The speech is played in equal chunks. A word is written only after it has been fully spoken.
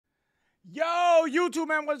Yo, YouTube,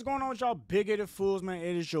 man, what's going on with y'all big-headed fools, man?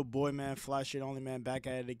 It is your boy, man, Fly Shit Only, man, back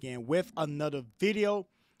at it again with another video.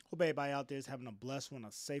 Hope everybody out there is having a blessed one,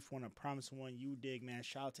 a safe one, a promising one. You dig, man.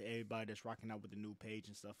 Shout out to everybody that's rocking out with the new page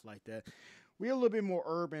and stuff like that. We're a little bit more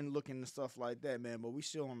urban looking and stuff like that, man, but we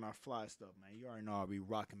still on our fly stuff, man. You already know I'll be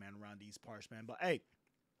rocking, man, around these parts, man. But, hey,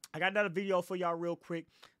 I got another video for y'all real quick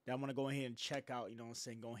that I want to go ahead and check out, you know what I'm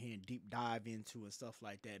saying, go ahead and deep dive into and stuff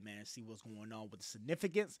like that, man, see what's going on with the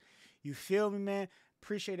significance. You feel me, man?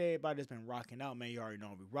 Appreciate everybody that's been rocking out, man. You already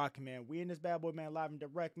know we rocking, man. We in this bad boy, man, live and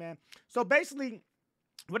direct, man. So basically,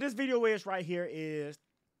 what this video is right here is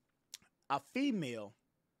a female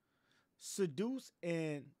seduce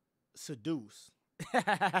a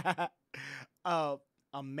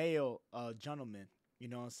male gentleman, you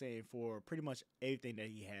know what I'm saying, for pretty much everything that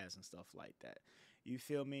he has and stuff like that. You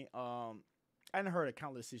feel me? I done heard of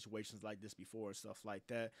countless situations like this before and stuff like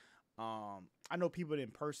that. I know people in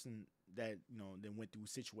person that, you know, they went through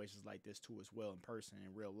situations like this too as well in person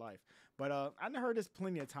in real life. But I done heard this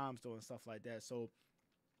plenty of times though and stuff like that. So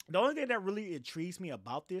the only thing that really intrigues me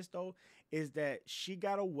about this though is that she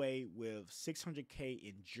got away with 600K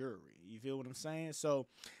in jewelry. You feel what I'm saying? So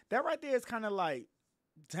that right there is kind of like,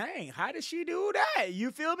 dang, how did she do that? You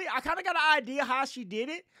feel me? I kind of got an idea how she did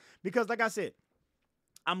it because, like I said,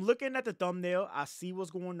 I'm looking at the thumbnail. I see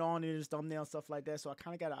what's going on in this thumbnail and stuff like that. So I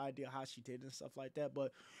kind of got an idea how she did it and stuff like that.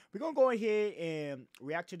 But we're going to go ahead and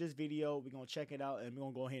react to this video. We're going to check it out and we're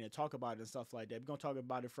going to go ahead and talk about it and stuff like that. We're going to talk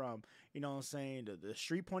about it from, you know what I'm saying, the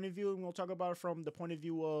street point of view. We're going to talk about it from the point of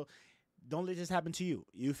view of don't let this happen to you.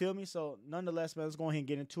 You feel me? So nonetheless, man, let's go ahead and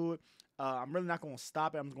get into it. I'm really not going to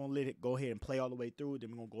stop it. I'm going to let it go ahead and play all the way through.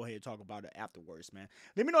 Then we're going to go ahead and talk about it afterwards, man.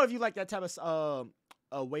 Let me know if you like that type of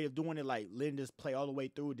a way of doing it, like letting this play all the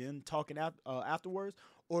way through, then talking afterwards,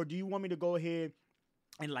 or do you want me to go ahead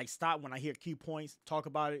and like stop when I hear key points, talk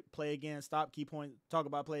about it, play again, stop, key point, talk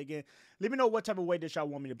about it, play again? Let me know what type of way that y'all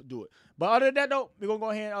want me to do it. But other than that, though, we're gonna go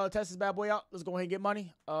ahead and test this bad boy out. Let's go ahead and get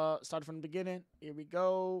money. Start from the beginning. Here we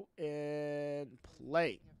go and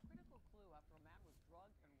play.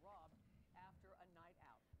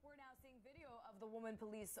 The woman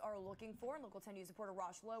police are looking for. And Local 10 News reporter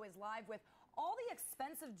Rosh Lowe is live with all the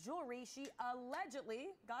expensive jewelry she allegedly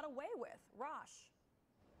got away with. Rosh.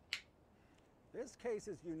 This case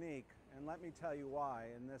is unique, and let me tell you why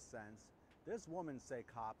in this sense. This woman, say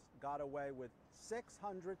cops, got away with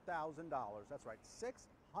 $600,000. That's right,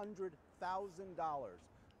 $600,000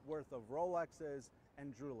 worth of Rolexes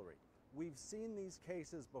and jewelry. We've seen these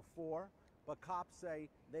cases before, but cops say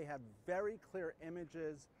they have very clear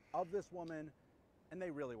images of this woman and they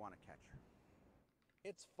really want to catch her.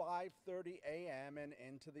 It's 5:30 a.m. and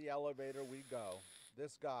into the elevator we go.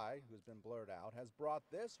 This guy, who's been blurred out, has brought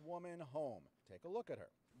this woman home. Take a look at her.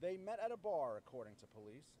 They met at a bar, according to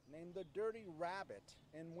police, named the Dirty Rabbit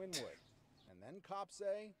in Wynwood. And then cops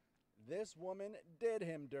say this woman did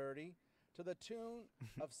him dirty to the tune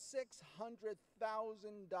of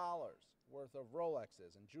 $600,000 worth of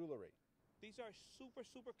Rolexes and jewelry. These are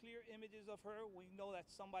super clear images of her. We know that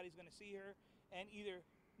somebody's going to see her and either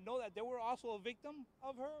know that they were also a victim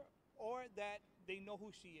of her or that they know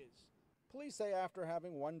who she is. Police say after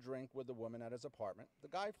having one drink with the woman at his apartment, the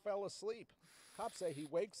guy fell asleep. Cops say he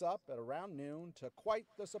wakes up at around noon to quite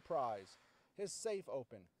the surprise. His safe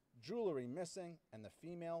open, jewelry missing, and the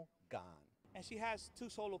female gone. And she has 2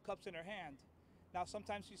 solo cups in her hand. Now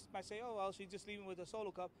sometimes she might say, oh, well, she's just leaving with a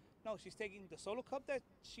solo cup. No, she's taking the solo cup that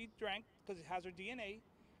she drank because it has her DNA.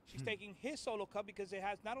 She's taking his solo cup because it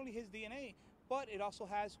has not only his DNA, but it also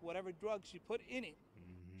has whatever drug she put in it.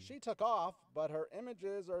 She took off, but her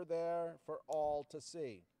images are there for all to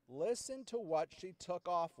see. Listen to what she took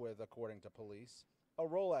off with, according to police. A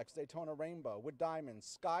Rolex Daytona Rainbow with diamonds,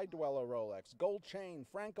 Sky Dweller Rolex, gold chain,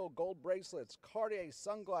 Franco gold bracelets, Cartier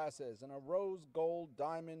sunglasses, and a rose gold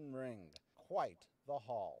diamond ring. Quite the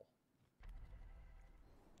haul.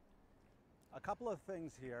 A couple of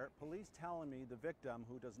things here. Police telling me the victim,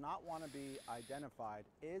 who does not want to be identified,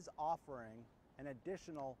 is offering an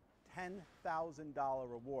additional $10,000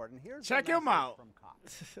 reward. And here's Check the him message out. from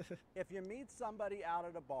cops. If you meet somebody out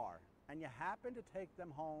at a bar and you happen to take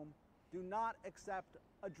them home, do not accept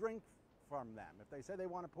a drink from them. If they say they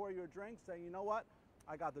want to pour you a drink, say, you know what,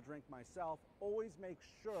 I got the drink myself. Always make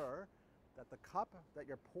sure that the cup that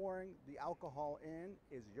you're pouring the alcohol in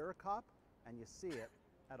is your cup and you see it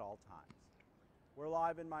at all times. We're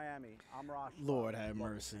live in Miami. I'm Rosh. Lord have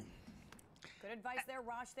mercy. Good advice there,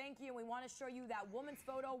 Rosh. Thank you. And we want to show you that woman's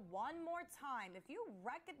photo one more time. If you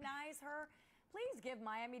recognize her, please give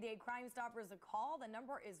Miami-Dade Crime Stoppers a call. The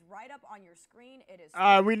number is right up on your screen. It is.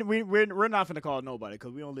 We're not finna call nobody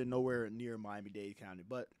because we don't live nowhere near Miami-Dade County.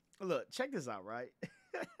 But Look, check this out, right?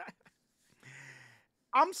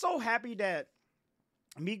 I'm so happy that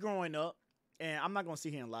me growing up, and I'm not gonna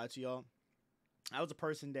sit here and lie to y'all. I was a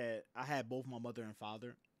person that I had both my mother and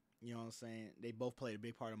father. You know what I'm saying? They both played a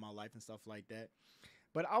big part of my life and stuff like that.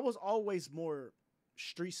 But I was always more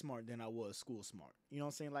street smart than I was school smart. You know what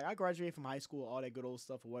I'm saying? Like I graduated from high school, all that good old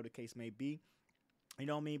stuff, or whatever the case may be. You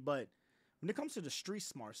know what I mean? But when it comes to the street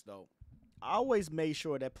smarts, though, I always made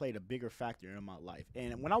sure that played a bigger factor in my life.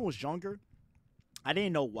 And when I was younger, I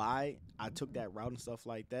didn't know why I took that route and stuff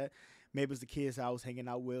like that. Maybe it's the kids I was hanging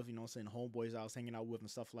out with, you know what I'm saying, homeboys I was hanging out with and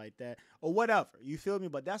stuff like that, or whatever. You feel me?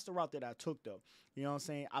 But that's the route that I took, though. You know what I'm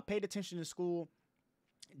saying? I paid attention in school,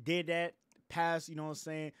 did that, passed, you know what I'm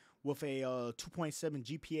saying, with a 2.7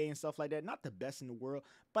 GPA and stuff like that. Not the best in the world,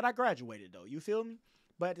 but I graduated, though. You feel me?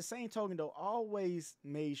 But at the same token, though, I always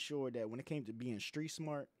made sure that when it came to being street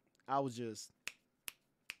smart, I was just,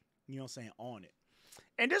 you know what I'm saying, on it.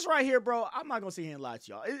 And this right here, bro, I'm not going to sit here and lie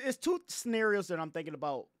to y'all. It's two scenarios that I'm thinking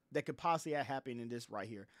about that could possibly happen in this right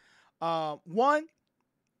here. One,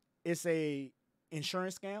 it's a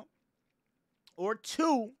insurance scam. Or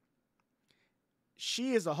two,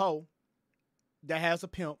 she is a hoe that has a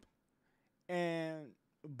pimp and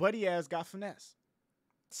buddy ass got finesse.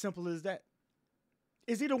 Simple as that.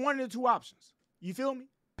 It's either one of the two options. You feel me?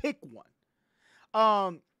 Pick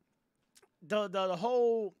one. The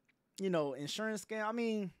whole, you know, insurance scam, I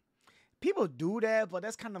mean, people do that, but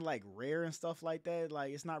that's kind of like rare and stuff like that.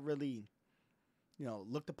 Like, it's not really, you know,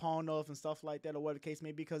 looked upon of and stuff like that, or what the case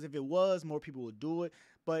may be. Because if it was, more people would do it.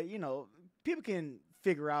 But, you know, people can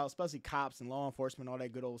figure out, especially cops and law enforcement, all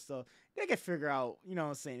that good old stuff. They can figure out, you know what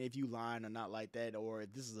I'm saying, if you lying or not like that, or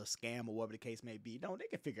if this is a scam or whatever the case may be. No, they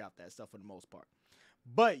can figure out that stuff for the most part.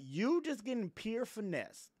 But you just getting pure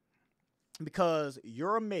finesse because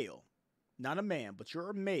you're a male, not a man, but you're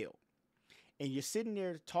a male. And you're sitting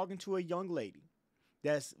there talking to a young lady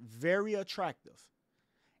that's very attractive,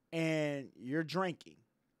 and you're drinking,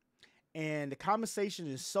 and the conversation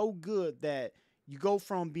is so good that you go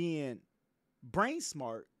from being brain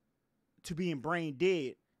smart to being brain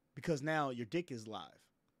dead because now your dick is live.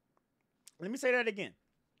 Let me say that again.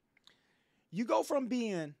 You go from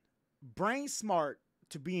being brain smart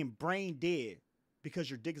to being brain dead because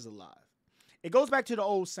your dick is alive. It goes back to the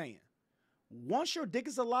old saying, once your dick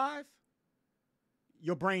is alive,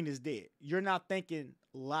 your brain is dead. You're not thinking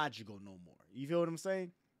logical no more. You feel what I'm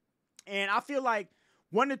saying? And I feel like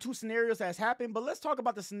one of the two scenarios has happened, but let's talk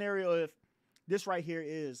about the scenario if this right here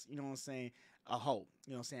is, you know what I'm saying, a hoe,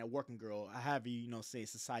 you know what I'm saying, a working girl, however, you know, say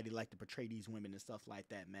society like to portray these women and stuff like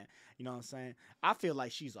that, man. You know what I'm saying? I feel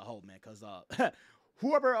like she's a hoe, man, because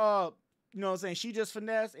whoever, you know what I'm saying, she just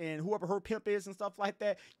finesse, and whoever her pimp is and stuff like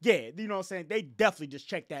that, yeah, you know what I'm saying, they definitely just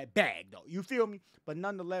check that bag, though. You feel me? But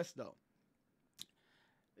nonetheless, though,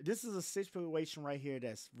 this is a situation right here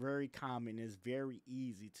that's very common. It's very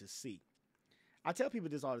easy to see. I tell people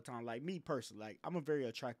this all the time. Like, me personally, like, I'm a very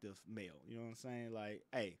attractive male. You know what I'm saying? Like,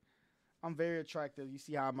 hey, I'm very attractive. You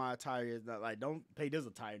see how my attire is. Like, don't pay this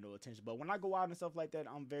attire no attention. But when I go out and stuff like that,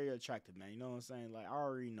 I'm very attractive, man. You know what I'm saying? Like, I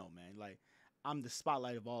already know, man. Like, I'm the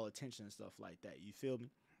spotlight of all attention and stuff like that. You feel me?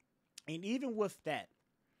 And even with that,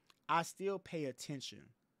 I still pay attention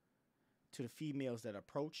to the females that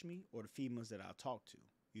approach me or the females that I talk to.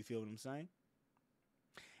 You feel what I'm saying?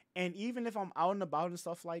 And even if I'm out and about and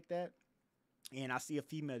stuff like that, and I see a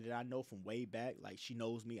female that I know from way back, like she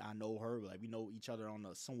knows me, I know her, like we know each other on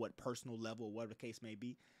a somewhat personal level, whatever the case may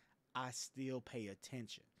be, I still pay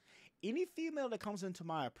attention. Any female that comes into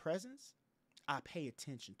my presence, I pay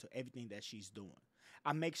attention to everything that she's doing.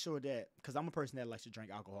 I make sure that, because I'm a person that likes to drink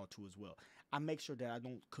alcohol too as well, I make sure that I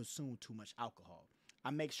don't consume too much alcohol.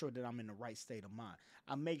 I make sure that I'm in the right state of mind.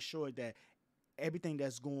 I make sure that everything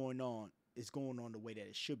that's going on is going on the way that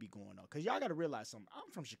it should be going on. Because y'all got to realize something. I'm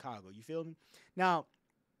from Chicago. You feel me? Now,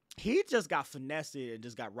 he just got finessed and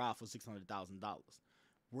just got robbed for $600,000.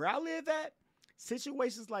 Where I live at,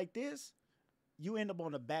 situations like this, you end up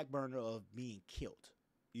on the back burner of being killed.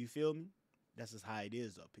 You feel me? That's just how it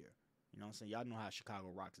is up here. You know what I'm saying? Y'all know how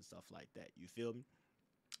Chicago rocks and stuff like that. You feel me?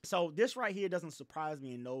 So this right here doesn't surprise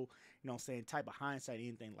me in no, you know what I'm saying, type of hindsight,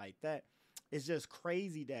 anything like that. It's just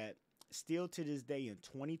crazy that still to this day in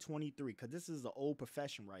 2023, because this is an old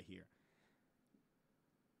profession right here,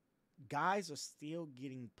 guys are still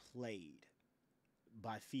getting played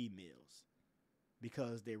by females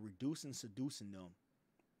because they're reducing, seducing them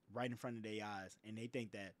right in front of their eyes. And they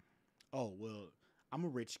think that, oh, well, I'm a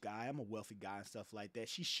rich guy, I'm a wealthy guy and stuff like that.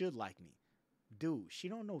 She should like me. Dude, she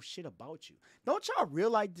don't know shit about you. Don't y'all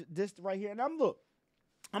realize this right here? And I'm going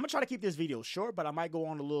to try to keep this video short, but I might go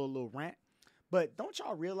on a little rant. But don't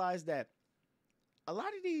y'all realize that a lot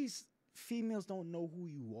of these females don't know who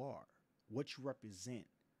you are, what you represent,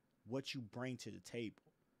 what you bring to the table.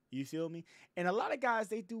 You feel me? And a lot of guys,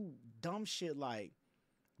 they do dumb shit like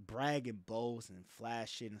brag and boast and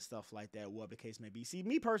flash shit and stuff like that, whatever the case may be. See,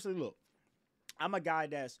 me personally, look, I'm a guy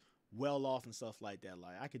that's well off and stuff like that.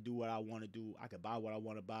 Like, I could do what I want to do. I could buy what I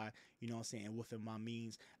want to buy, you know what I'm saying? And within my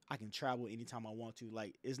means, I can travel anytime I want to.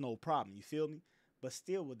 Like, it's no problem. You feel me? But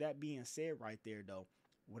still, with that being said right there, though,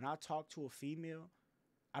 when I talk to a female,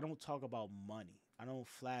 I don't talk about money. I don't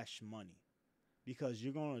flash money because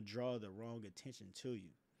you're going to draw the wrong attention to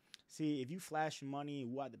you. See, if you flash money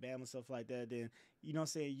and out the bam and stuff like that, then, you know what I'm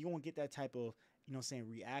saying, you won't get that type of, you know what I'm saying,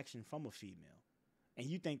 reaction from a female. And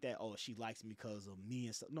you think that, oh, she likes me because of me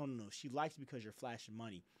and stuff. No. She likes me because you're flashing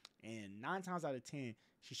money. And 9 times out of 10,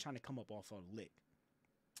 she's trying to come up off on a lick.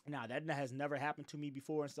 Now, that has never happened to me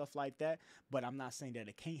before and stuff like that, but I'm not saying that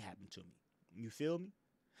it can't happen to me. You feel me?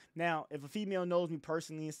 Now, if a female knows me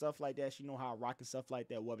personally and stuff like that, she know how I rock and stuff like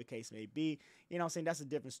that, whatever the case may be, you know what I'm saying, that's a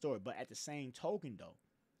different story. But at the same token, though,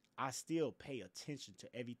 I still pay attention to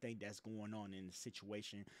everything that's going on in the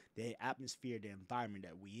situation, the atmosphere, the environment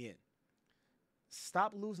that we in.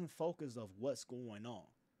 Stop losing focus of what's going on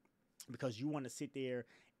because you want to sit there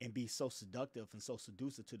and be so seductive and so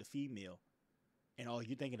seductive to the female, and all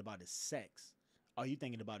you're thinking about is sex. All you're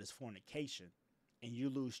thinking about is fornication, and you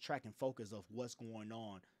lose track and focus of what's going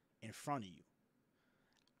on in front of you.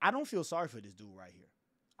 I don't feel sorry for this dude right here.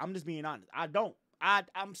 I'm just being honest. I don't.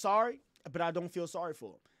 I'm sorry, but I don't feel sorry for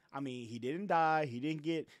him. I mean, he didn't die. He didn't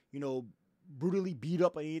get, brutally beat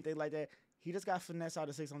up or anything like that. He just got finessed out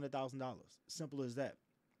of $600,000. Simple as that.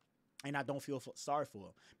 And I don't feel sorry for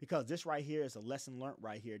him because this right here is a lesson learned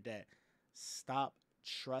right here that stop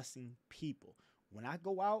trusting people. When I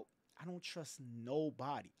go out, I don't trust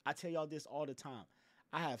nobody. I tell y'all this all the time.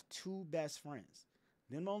 I have 2 best friends.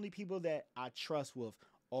 Them the only people that I trust with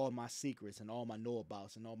all my secrets and all my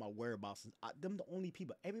know-abouts and all my whereabouts. Them the only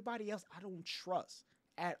people. Everybody else I don't trust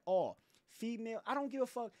at all. Female, I don't give a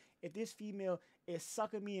fuck if this female is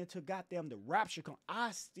sucking me into goddamn the rapture.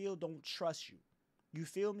 I still don't trust you. You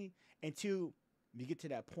feel me? Until you get to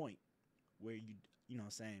that point where you know what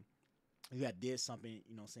I'm saying, you have did something,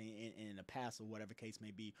 you know what I'm saying, in the past or whatever case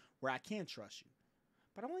may be, where I can trust you.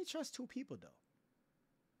 But I only trust 2 people though.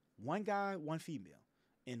 1 guy, 1 female.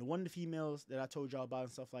 And one of the females that I told y'all about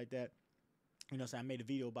and stuff like that, you know what I'm saying, I made a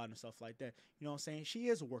video about and stuff like that. You know what I'm saying? She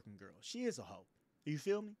is a working girl. She is a hoe. You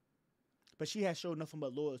feel me? But she has showed nothing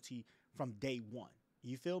but loyalty from day one.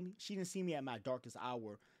 You feel me? She didn't see me at my darkest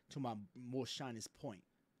hour to my most shinest point.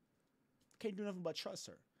 Can't do nothing but trust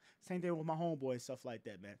her. Same thing with my homeboy and stuff like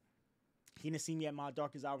that, man. He didn't see me at my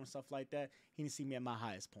darkest hour and stuff like that. He didn't see me at my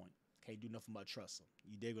highest point. Can't do nothing but trust him.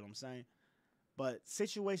 You dig what I'm saying? But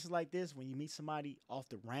situations like this, when you meet somebody off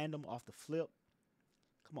the random, off the flip,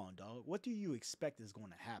 come on, dog. What do you expect is going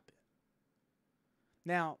to happen?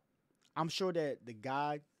 Now, I'm sure that the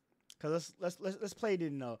guy, because let's play it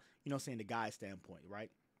in the, you know, saying the guy standpoint, right?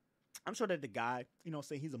 I'm sure that the guy, you know,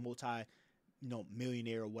 say he's a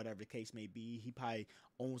millionaire or whatever the case may be. He probably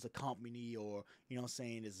owns a company or, you know what I'm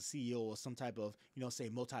saying, is a CEO or some type of, you know, say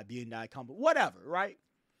multi-billion-dollar company, whatever, right?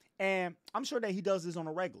 And I'm sure that he does this on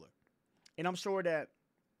a regular. And I'm sure that,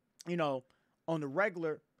 you know, on the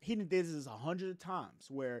regular, he did this 100 times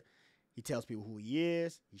where he tells people who he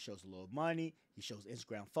is. He shows a little money. He shows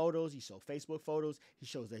Instagram photos. He shows Facebook photos. He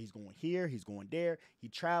shows that he's going here. He's going there. He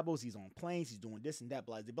travels. He's on planes. He's doing this and that,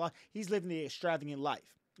 blah, blah, blah. He's living the extravagant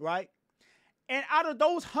life, right? And out of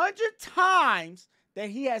those 100 times that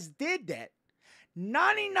he has did that,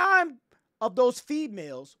 99 of those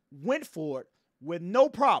females went for it with no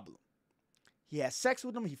problem. He had sex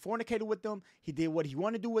with them. He fornicated with them. He did what he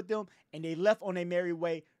wanted to do with them. And they left on their merry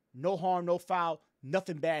way. No harm, no foul.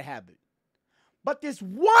 Nothing bad happened. But this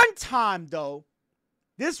one time, though,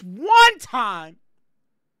 that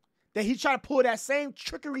he tried to pull that same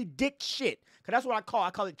trickery dick shit. Because that's what I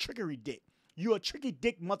call it trickery dick. You a tricky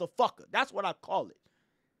dick motherfucker. That's what I call it.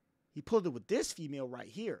 He pulled it with this female right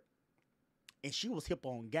here. And she was hip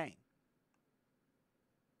on game.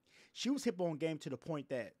 She was hip on game to the point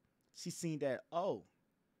that she seen that, oh,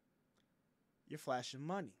 you're flashing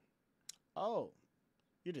money. Oh,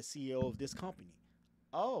 you're the CEO of this company.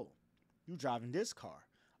 Oh, you driving this car.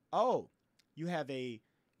 Oh, you have a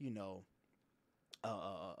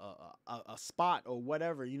spot or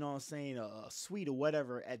whatever, you know what I'm saying, a suite or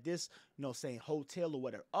whatever at this, you know, saying hotel or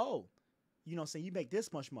whatever. Oh, you know what I'm saying, you make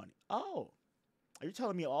this much money. Oh, are you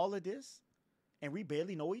telling me all of this and we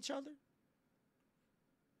barely know each other?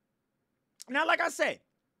 Now, like I said,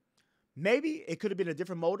 maybe it could have been a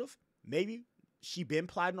different motive. Maybe she been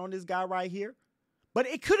plotting on this guy right here. But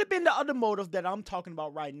it could have been the other motive that I'm talking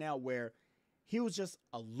about right now, where he was just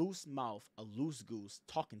a loose mouth, a loose goose,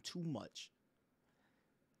 talking too much.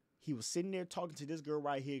 He was sitting there talking to this girl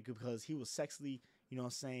right here because he was sexually,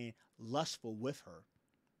 lustful with her.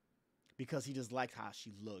 Because he just liked how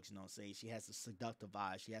she looks, She has the seductive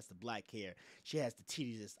eyes. She has the black hair. She has the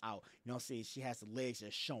titties that's out. She has the legs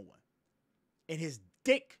that's showing. And his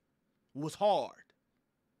dick was hard.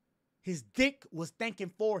 His dick was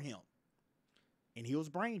thinking for him. And he was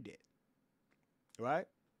brain dead. Right?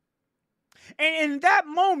 And in that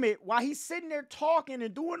moment, while he's sitting there talking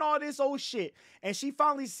and doing all this old shit, and she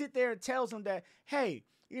finally sit there and tells him that, hey,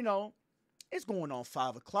 it's going on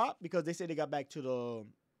 5 o'clock, because they said they got back to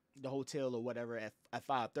the hotel or whatever at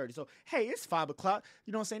 5:30. So, hey, it's 5 o'clock.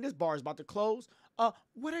 This bar is about to close.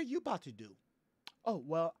 What are you about to do? Oh,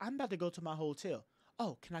 well, I'm about to go to my hotel.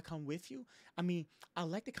 Oh, can I come with you? I mean, I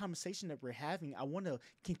like the conversation that we're having. I want to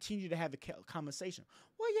continue to have a conversation.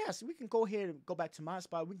 Well, yes, we can go ahead and go back to my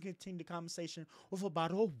spot. We can continue the conversation with a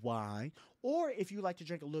bottle of wine. Or if you like to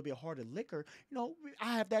drink a little bit harder liquor,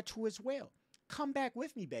 I have that too as well. Come back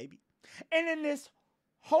with me, baby. And in this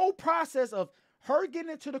whole process of her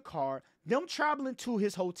getting into the car, them traveling to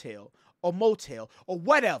his hotel or motel or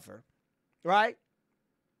whatever, right?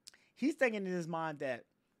 He's thinking in his mind that,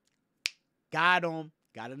 got him,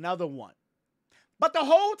 got another one. But the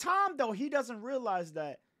whole time, though, he doesn't realize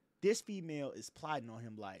that this female is plotting on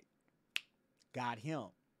him like, got him,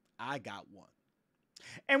 I got one.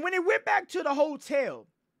 And when they went back to the hotel,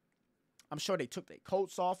 I'm sure they took their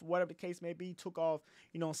coats off, whatever the case may be, took off,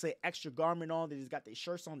 extra garment on. They just got their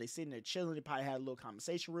shirts on. They sitting there chilling. They probably had a little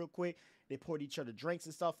conversation real quick. They poured each other drinks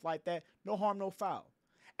and stuff like that. No harm, no foul.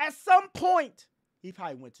 At some point, he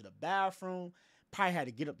probably went to the bathroom, probably had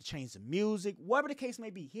to get up to change the music, whatever the case may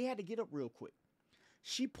be. He had to get up real quick.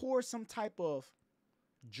 She poured some type of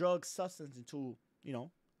drug substance into,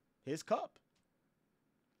 his cup.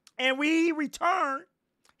 And when he returned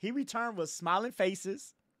with smiling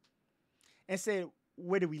faces and said,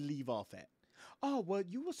 where did we leave off at? Oh, well,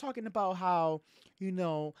 you was talking about how,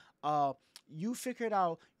 you figured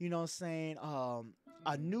out,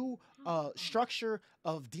 a new structure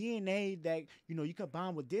of DNA that, you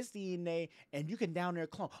combine with this DNA and you can down there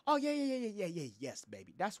clone. Oh, yeah. Yes,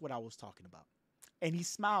 baby. That's what I was talking about. And he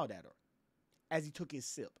smiled at her as he took his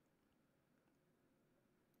sip.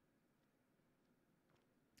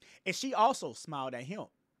 And she also smiled at him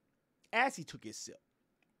as he took his sip.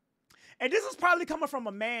 And this is probably coming from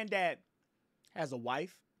a man that has a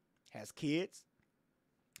wife, has kids.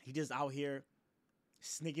 He just out here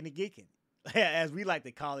sneaking and geeking, as we like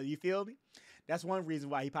to call it. You feel me? That's one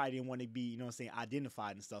reason why he probably didn't want to be,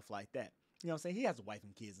 identified and stuff like that. He has a wife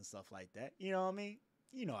and kids and stuff like that. You know what I mean?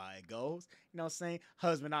 You know how it goes.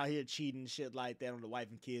 Husband out here cheating and shit like that on the wife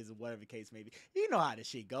and kids or whatever the case may be. You know how this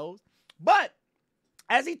shit goes. But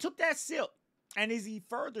as he took that sip, and as he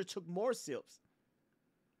further took more sips,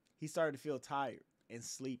 he started to feel tired and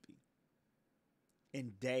sleepy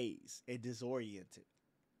and dazed and disoriented.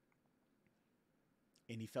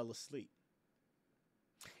 And he fell asleep.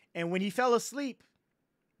 And when he fell asleep,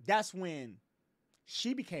 that's when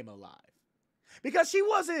she became alive. Because she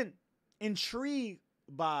wasn't intrigued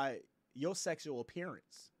by your sexual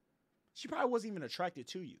appearance. She probably wasn't even attracted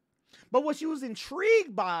to you. But what she was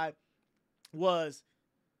intrigued by was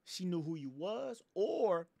she knew who you was,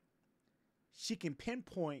 or she can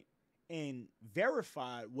pinpoint and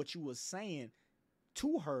verify what you was saying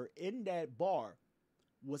to her in that bar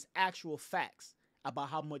was actual facts about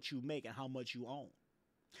how much you make and how much you own.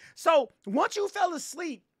 So once you fell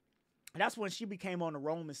asleep, that's when she became on the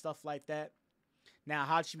roam and stuff like that. Now,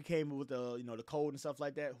 how she became with the code and stuff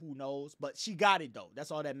like that, who knows? But she got it, though.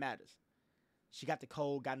 That's all that matters. She got the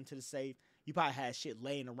code, got into the safe. You probably had shit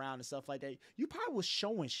laying around and stuff like that. You probably was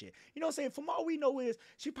showing shit. You know what I'm saying? From all we know is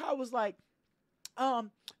she probably was like, I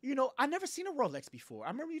never seen a Rolex before.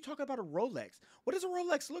 I remember you talking about a Rolex. What does a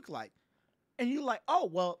Rolex look like? And you're like, oh,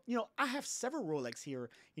 well, I have several Rolex here,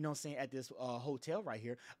 at this hotel right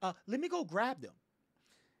here. Let me go grab them.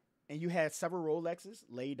 And you had several Rolexes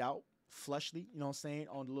laid out flushly,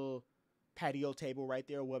 on the little patio table right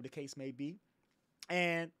there, whatever the case may be.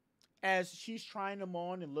 And as she's trying them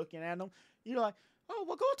on and looking at them, you're like, oh,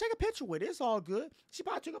 well, go take a picture with it. It's all good. She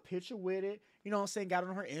probably took a picture with it, got it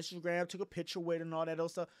on her Instagram, took a picture with it and all that other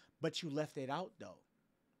stuff. But you left it out, though.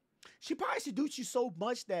 She probably seduced you so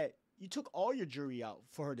much that you took all your jewelry out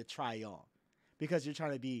for her to try on because you're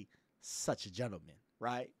trying to be such a gentleman,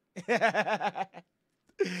 right? And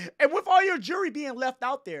with all your jewelry being left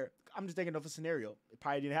out there, I'm just thinking of a scenario. It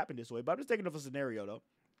probably didn't happen this way, but I'm just thinking of a scenario, though.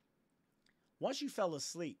 Once you fell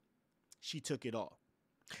asleep, she took it off.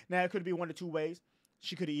 Now, it could be one of two ways.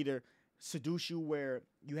 She could either seduce you where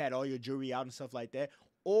you had all your jewelry out and stuff like that,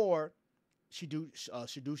 or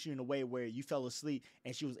seduce you in a way where you fell asleep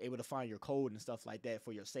and she was able to find your code and stuff like that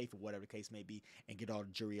for your safe or whatever the case may be and get all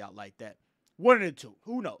the jewelry out like that. One of the two.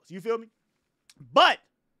 Who knows? You feel me? But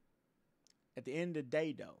at the end of the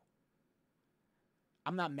day, though,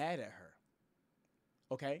 I'm not mad at her.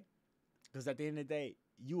 Okay? Because at the end of the day,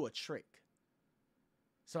 you a trick.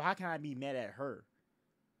 So how can I be mad at her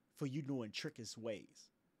for you doing trickish ways?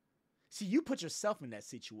 See, you put yourself in that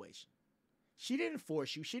situation. She didn't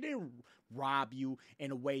force you. She didn't rob you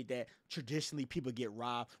in a way that traditionally people get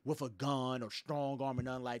robbed with a gun or strong arm or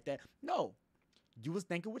nothing like that. No. You was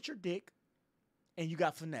thinking with your dick and you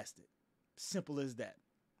got finessed it. Simple as that.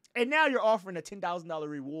 And now you're offering a $10,000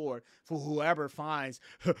 reward for whoever finds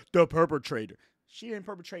the perpetrator. She didn't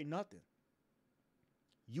perpetrate nothing.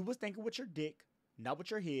 You was thinking with your dick, not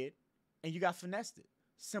with your head, and you got finessed it.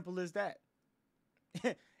 Simple as that.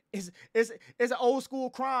 It's an old school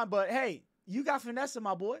crime, but hey, you got finesse,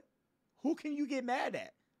 my boy. Who can you get mad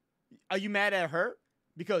at? Are you mad at her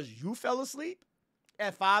because you fell asleep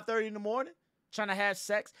at 5:30 in the morning trying to have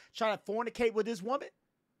sex, trying to fornicate with this woman?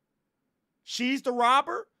 She's the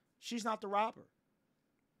robber? She's not the robber.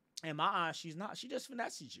 In my eyes, she's not. She just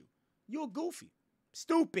finesses you. You're goofy,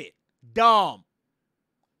 stupid, dumb.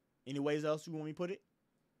 Any ways else you want me to put it?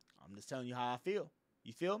 I'm just telling you how I feel.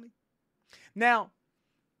 You feel me? Now,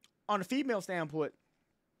 on the female standpoint,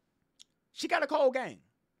 she got a cold game.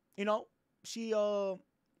 You know, she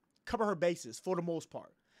covered her bases for the most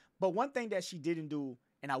part. But one thing that she didn't do,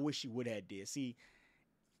 and I wish she would have did, see,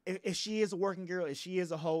 if she is a working girl, if she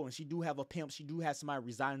is a hoe, and she do have a pimp, she do have somebody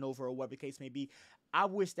resigning over her, or whatever the case may be, I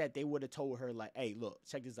wish that they would have told her, like, hey, look,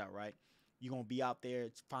 check this out, right? You're going to be out there,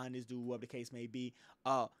 find this dude, whatever the case may be.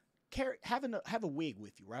 Have a wig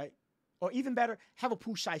with you, right? Or even better, have a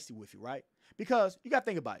poo shiesty with you, right? Because you got to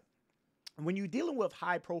think about it. When you're dealing with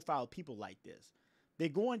high-profile people like this, they're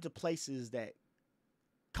going to places that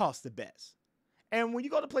cost the best. And when you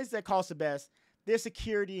go to places that cost the best, there's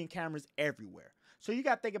security and cameras everywhere. So you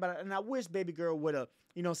got to think about it. And I wish baby girl would have,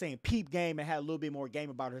 peep game and had a little bit more game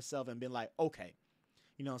about herself and been like, okay,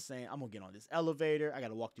 I'm going to get on this elevator. I got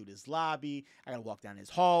to walk through this lobby. I got to walk down this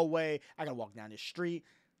hallway. I got to walk down this street.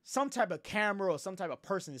 Some type of camera or some type of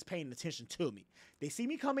person is paying attention to me. They see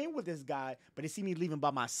me come in with this guy, but they see me leaving by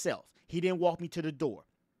myself. He didn't walk me to the door.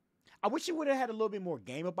 I wish she would have had a little bit more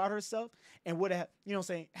game about herself and would have,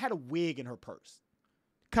 had a wig in her purse.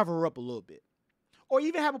 Cover her up a little bit. Or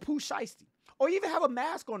even have a poo shiesty. Or even have a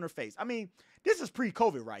mask on her face. I mean, this is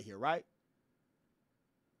pre-COVID right here, right?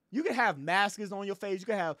 You can have masks on your face. You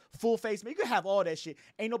can have full face. You can have all that shit.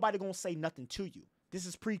 Ain't nobody going to say nothing to you. This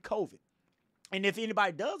is pre-COVID. And if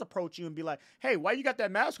anybody does approach you and be like, hey, why you got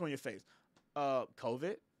that mask on your face?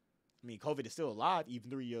 COVID. I mean, COVID is still alive even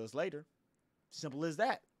 3 years later. Simple as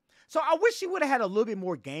that. So I wish she would have had a little bit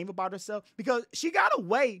more game about herself because she got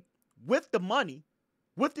away with the money,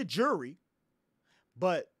 with the jury,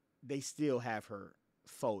 but they still have her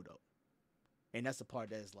photo. And that's the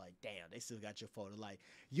part that's like, damn, they still got your photo. Like,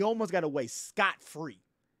 you almost got away scot-free.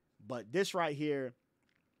 But this right here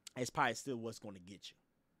is probably still what's going to get you.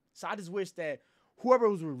 So I just wish that whoever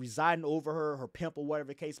was residing over her, her pimp or whatever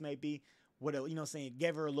the case may be, would have,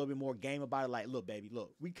 give her a little bit more game about it. Like, look, baby,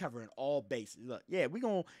 look, we covering all bases. Look, yeah, we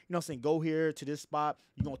going to, go here to this spot.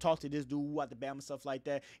 You're going to talk to this dude out the Bama and stuff like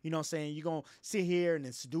that. You're going to sit here and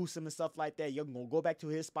then seduce him and stuff like that. You're going to go back to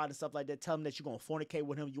his spot and stuff like that. Tell him that you're going to fornicate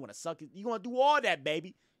with him. You want to suck it. You're going to do all that,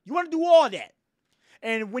 baby. You want to do all that.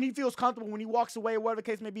 And when he feels comfortable, when he walks away, whatever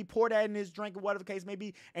the case may be, pour that in his drink or whatever the case may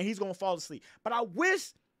be, and he's going to fall asleep. But I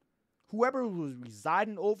wish whoever was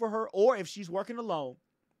residing over her, or if she's working alone,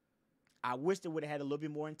 I wish they would have had a little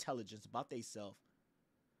bit more intelligence about themselves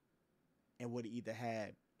and would have either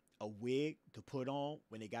had a wig to put on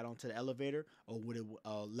when they got onto the elevator or would have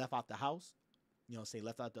left out the house,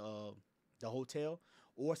 left out the hotel,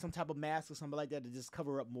 or some type of mask or something like that to just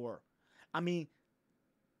cover up more. I mean,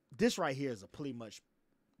 this right here is a pretty much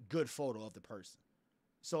good photo of the person.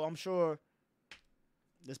 So I'm sure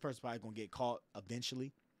this person's probably going to get caught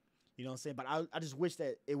eventually. You know what I'm saying? But I just wish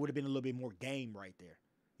that it would have been a little bit more game right there.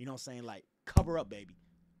 You know what I'm saying? Like, cover up, baby.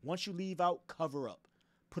 Once you leave out, cover up.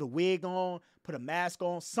 Put a wig on, put a mask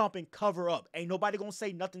on, something, cover up. Ain't nobody gonna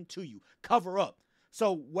say nothing to you. Cover up.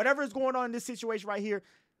 So whatever is going on in this situation right here,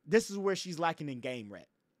 this is where she's lacking in game rat.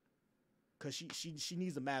 Because she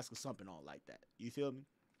needs a mask or something on like that. You feel me?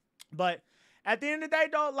 But at the end of the day,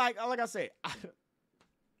 though, like I said,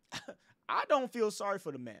 I don't feel sorry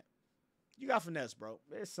for the man. You got finesse, bro.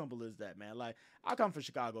 It's simple as that, man. Like, I come from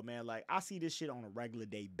Chicago, man. Like, I see this shit on a regular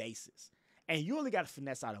day basis. And you only got to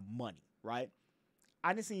finesse out of money, right?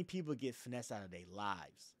 I done seen people get finesse out of their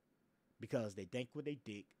lives because they think with they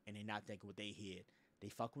dick and they not thinking with they head. They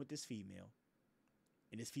fucking with this female,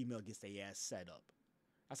 and this female gets their ass set up.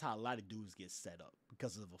 That's how a lot of dudes get set up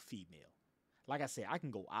because of a female. Like I said, I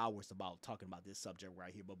can go hours about talking about this subject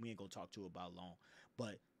right here, but we ain't gonna talk too about long.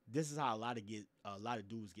 But this is how a lot of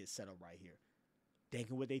dudes get set up right here,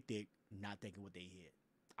 thinking what they think, not thinking what they head.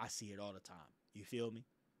 I see it all the time. You feel me?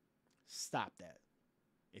 Stop that.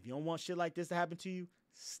 If you don't want shit like this to happen to you,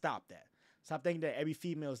 stop that. Stop thinking that every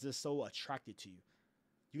female is just so attracted to you.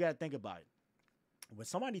 You gotta think about it. When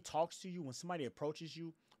somebody talks to you, when somebody approaches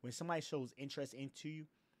you, when somebody shows interest into you,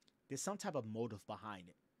 there's some type of motive behind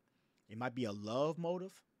it. It might be a love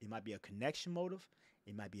motive. It might be a connection motive.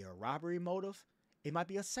 It might be a robbery motive. It might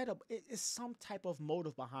be a setup. It's some type of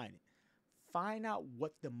motive behind it. Find out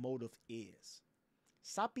what the motive is.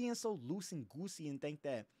 Stop being so loose and goosey and think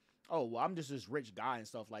that, oh, well, I'm just this rich guy and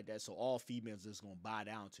stuff like that, so all females are just going to bow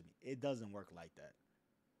down to me. It doesn't work like that.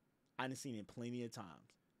 I've seen it plenty of times.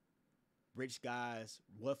 Rich guys,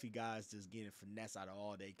 wealthy guys just getting finesse out of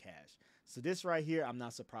all their cash. So this right here, I'm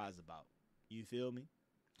not surprised about. You feel me?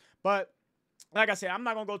 But like I said, I'm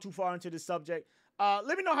not going to go too far into this subject.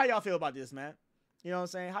 Let me know how y'all feel about this, man. You know what I'm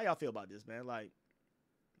saying? How y'all feel about this, man? Like,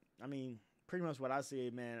 I mean, pretty much what I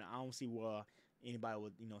said, man, I don't see why anybody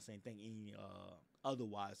would, you know what I'm saying, think any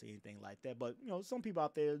otherwise or anything like that. But, you know, some people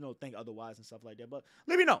out there, you know, think otherwise and stuff like that. But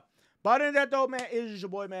let me know. But other than that, though, man, it is your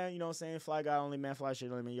boy, man. You know what I'm saying? Fly guy only, man. Fly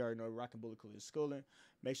shit only, man. You already know. Rockin' Bullet Cool is schooling.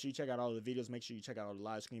 Make sure you check out all the videos. Make sure you check out all the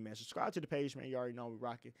live stream, man. Subscribe to the page, man. You already know we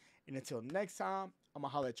rocking. And until next time, I'm going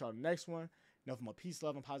to holler at y'all in the next one. Enough of my peace,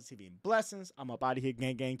 love, and positivity and blessings. I'm up out of here,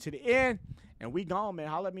 gang, to the end. And we gone, man.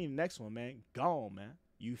 Holler at me in the next one, man. Gone, man.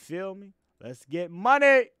 You feel me? Let's get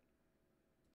money.